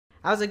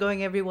How's it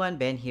going, everyone?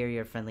 Ben here,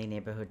 your friendly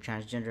neighborhood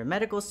transgender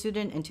medical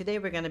student, and today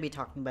we're going to be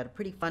talking about a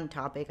pretty fun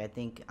topic. I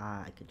think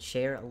I could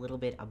share a little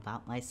bit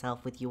about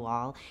myself with you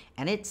all,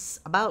 and it's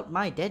about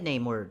my dead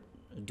name, or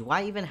do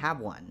I even have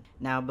one?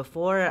 Now,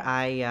 before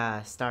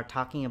I start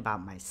talking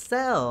about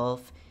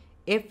myself,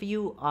 if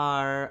you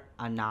are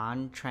a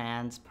non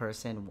trans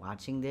person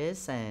watching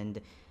this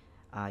and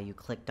you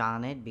clicked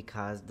on it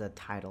because the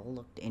title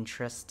looked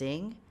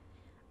interesting,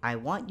 I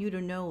want you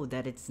to know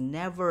that it's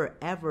never,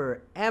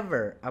 ever,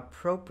 ever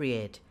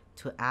appropriate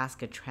to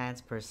ask a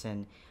trans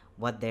person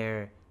what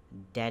their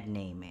dead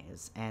name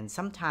is. And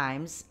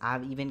sometimes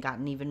I've even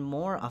gotten even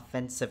more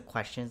offensive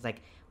questions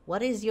like,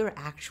 what is your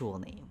actual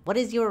name? What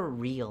is your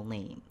real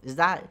name? Is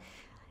that,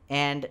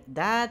 and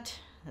that's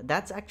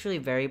actually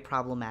very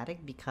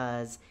problematic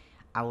because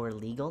our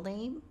legal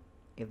name,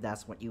 if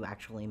that's what you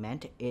actually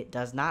meant, it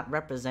does not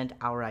represent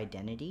our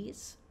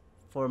identities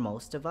for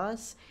most of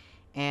us,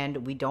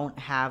 and we don't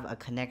have a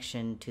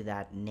connection to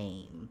that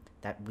name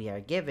that we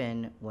are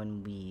given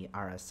when we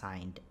are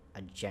assigned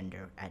a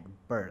gender at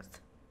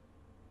birth.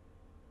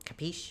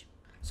 Capiche?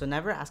 So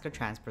never ask a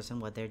trans person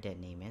what their dead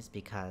name is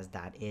because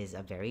that is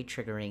a very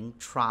triggering,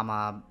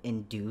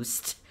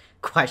 trauma-induced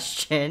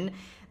question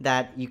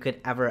that you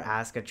could ever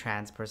ask a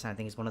trans person. I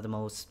think it's one of the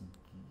most,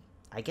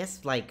 I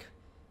guess, like,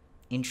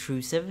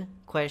 intrusive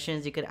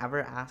questions you could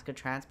ever ask a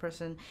trans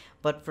person.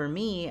 But for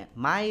me,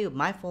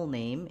 my full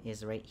name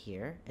is right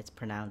here. It's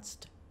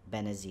pronounced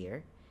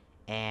Benazir,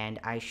 and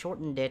I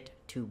shortened it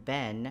to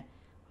Ben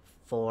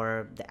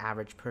for the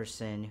average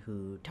person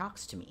who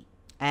talks to me.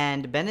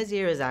 And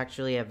Benazir is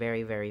actually a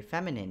very, very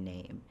feminine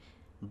name,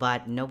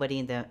 but nobody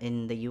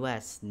in the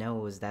US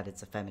knows that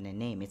it's a feminine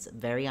name. It's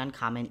very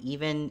uncommon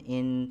even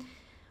in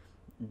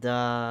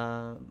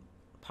the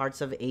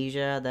parts of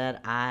Asia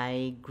that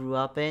I grew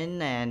up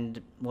in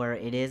and where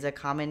it is a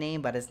common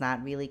name, but it's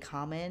not really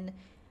common.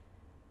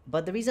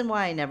 But the reason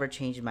why I never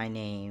changed my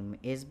name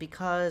is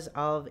because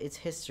of its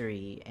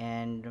history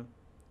and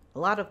a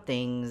lot of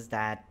things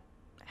that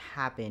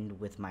happened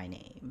with my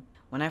name.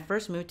 When I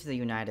first moved to the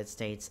United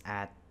States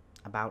at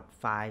about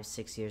 5,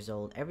 6 years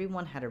old,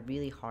 everyone had a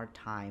really hard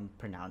time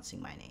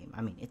pronouncing my name.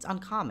 I mean, it's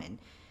uncommon.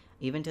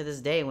 Even to this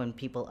day, when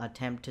people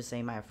attempt to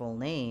say my full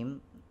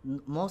name,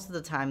 most of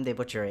the time they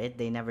butcher it.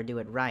 They never do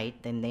it right.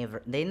 They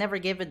never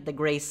give it the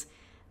grace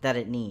that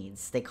it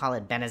needs. They call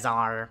it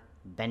Benazar,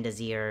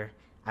 Bendazir.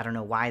 I don't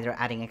know why they're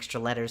adding extra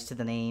letters to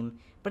the name,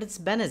 but it's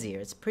Benazir.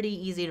 It's pretty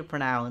easy to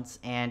pronounce,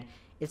 and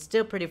it's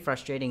still pretty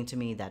frustrating to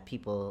me that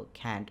people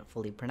can't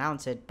fully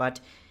pronounce it. But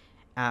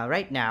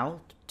right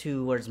now,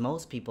 towards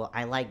most people,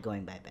 I like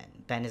going by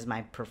Ben. Ben is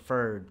my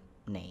preferred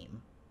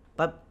name.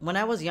 But when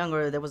I was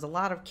younger, there was a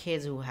lot of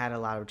kids who had a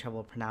lot of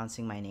trouble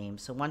pronouncing my name.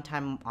 So one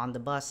time on the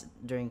bus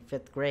during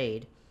fifth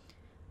grade,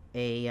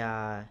 a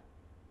uh,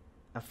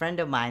 a friend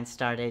of mine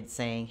started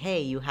saying,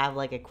 "Hey, you have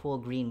like a cool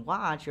green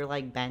watch. You're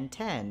like Ben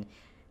 10."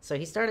 So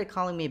he started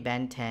calling me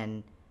Ben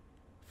 10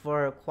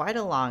 for quite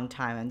a long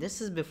time, and this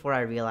is before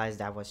I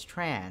realized I was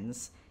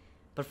trans.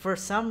 But for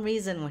some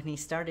reason, when he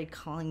started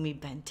calling me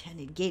Ben 10,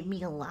 it gave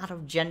me a lot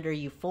of gender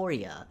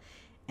euphoria.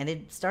 And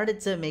it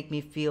started to make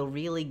me feel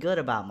really good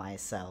about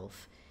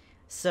myself.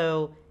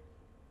 So,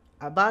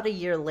 about a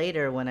year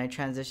later, when I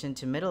transitioned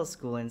to middle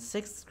school in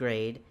sixth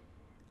grade,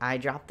 I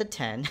dropped the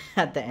 10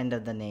 at the end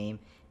of the name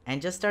and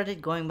just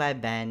started going by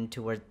Ben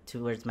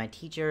towards my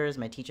teachers.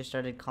 My teacher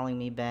started calling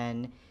me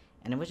Ben,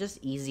 and it was just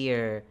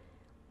easier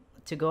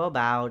to go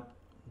about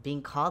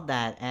being called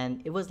that.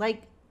 And it was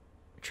like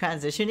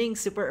transitioning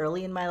super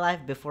early in my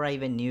life before I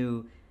even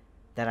knew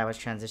that I was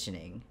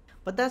transitioning.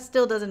 But that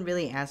still doesn't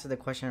really answer the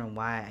question on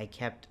why I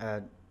kept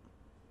a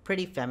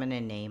pretty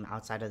feminine name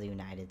outside of the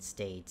United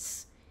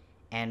States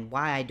and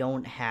why I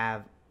don't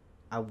have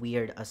a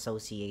weird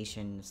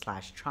association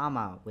slash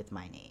trauma with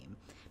my name.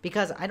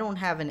 Because I don't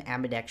have an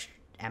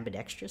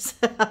ambidextrous,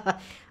 a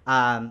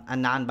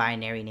non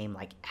binary name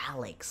like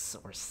Alex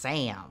or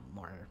Sam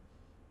or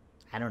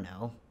I don't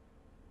know,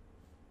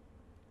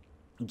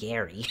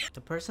 Gary.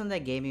 The person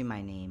that gave me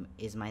my name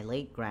is my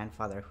late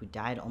grandfather who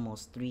died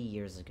almost 3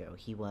 years ago.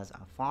 He was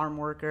a farm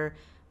worker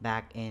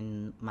back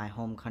in my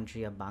home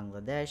country of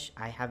Bangladesh.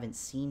 I haven't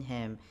seen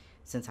him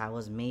since I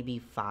was maybe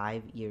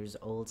 5 years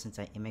old, since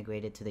I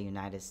immigrated to the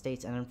United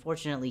States. And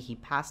unfortunately, he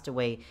passed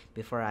away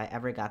before I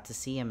ever got to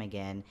see him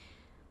again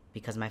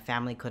because my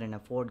family couldn't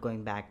afford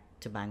going back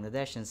to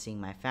Bangladesh and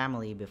seeing my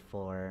family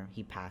before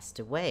he passed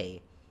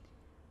away.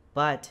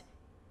 But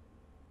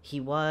he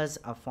was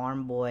a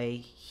farm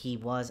boy, he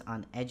was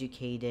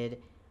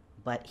uneducated,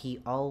 but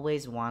he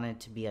always wanted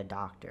to be a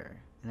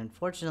doctor. And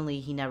unfortunately,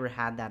 he never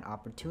had that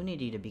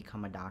opportunity to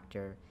become a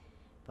doctor.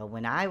 But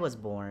when I was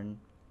born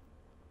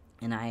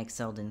and I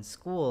excelled in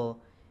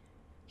school,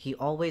 he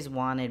always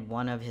wanted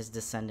one of his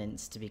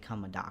descendants to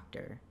become a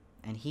doctor.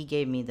 And he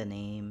gave me the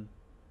name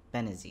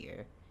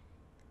Benazir.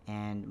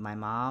 And my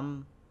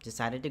mom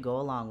decided to go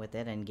along with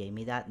it and gave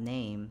me that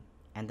name.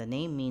 And the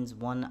name means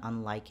one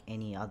unlike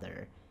any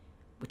other,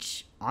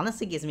 which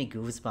honestly gives me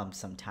goosebumps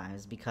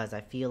sometimes because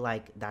I feel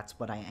like that's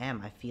what I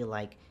am. I feel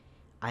like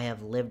I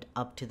have lived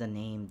up to the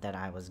name that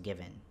I was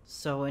given.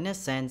 So in a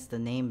sense, the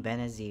name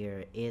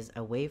Benazir is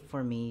a way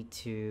for me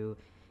to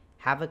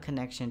have a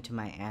connection to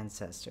my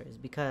ancestors,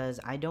 because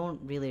I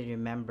don't really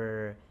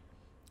remember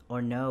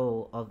or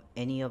know of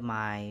any of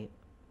my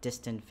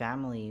distant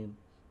family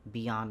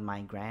beyond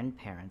my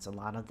grandparents. A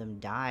lot of them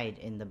died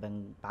in the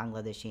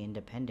Bangladeshi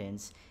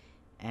independence,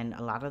 and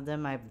a lot of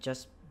them I've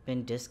just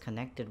been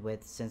disconnected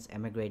with since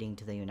emigrating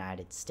to the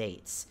United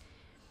States.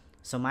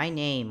 So my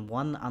name,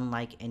 one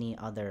unlike any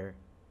other,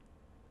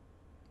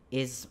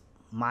 is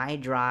my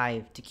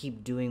drive to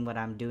keep doing what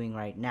I'm doing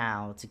right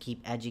now, to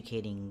keep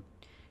educating,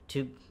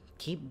 to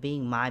keep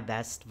being my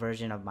best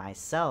version of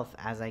myself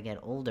as I get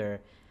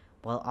older,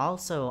 while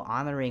also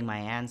honoring my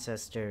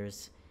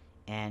ancestors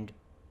and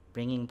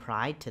bringing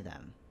pride to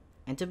them.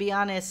 And to be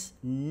honest,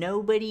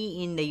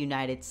 nobody in the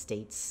United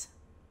States,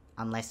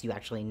 unless you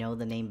actually know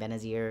the name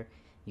Benazir,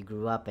 you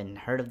grew up and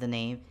heard of the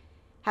name,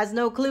 has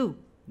no clue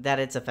that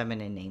it's a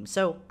feminine name.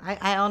 So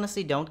I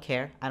honestly don't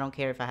care. I don't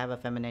care if I have a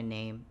feminine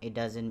name. It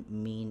doesn't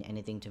mean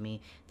anything to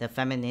me. The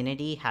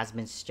femininity has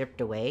been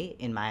stripped away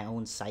in my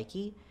own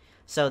psyche.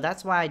 So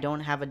that's why I don't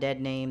have a dead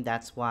name.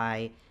 That's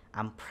why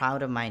I'm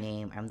proud of my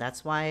name. And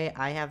that's why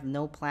I have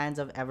no plans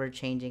of ever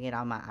changing it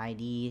on my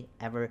ID,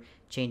 ever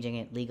changing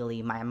it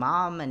legally. My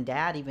mom and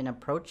dad even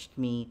approached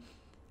me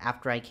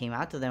after I came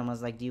out to them,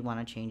 was like, do you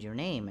want to change your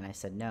name? And I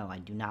said, no, I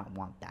do not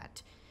want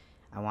that.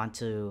 I want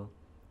to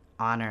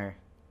honor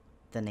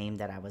the name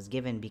that I was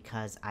given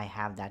because I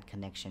have that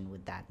connection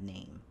with that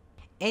name.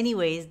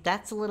 Anyways,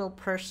 that's a little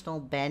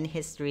personal Ben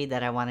history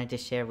that I wanted to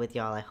share with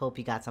y'all. I hope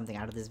you got something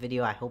out of this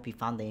video. I hope you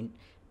found the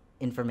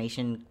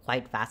information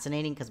quite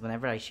fascinating, because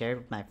whenever I share it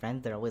with my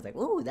friends, they're always like,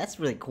 "Ooh, that's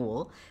really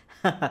cool."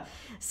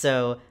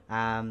 So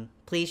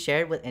please share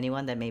it with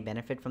anyone that may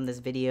benefit from this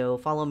video.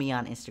 Follow me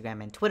on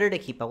Instagram and Twitter to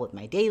keep up with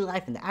my daily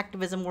life and the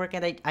activism work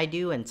that I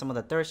do and some of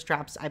the thirst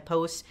traps I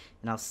post.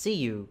 And I'll see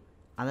you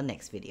on the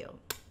next video.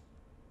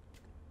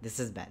 This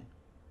is Ben.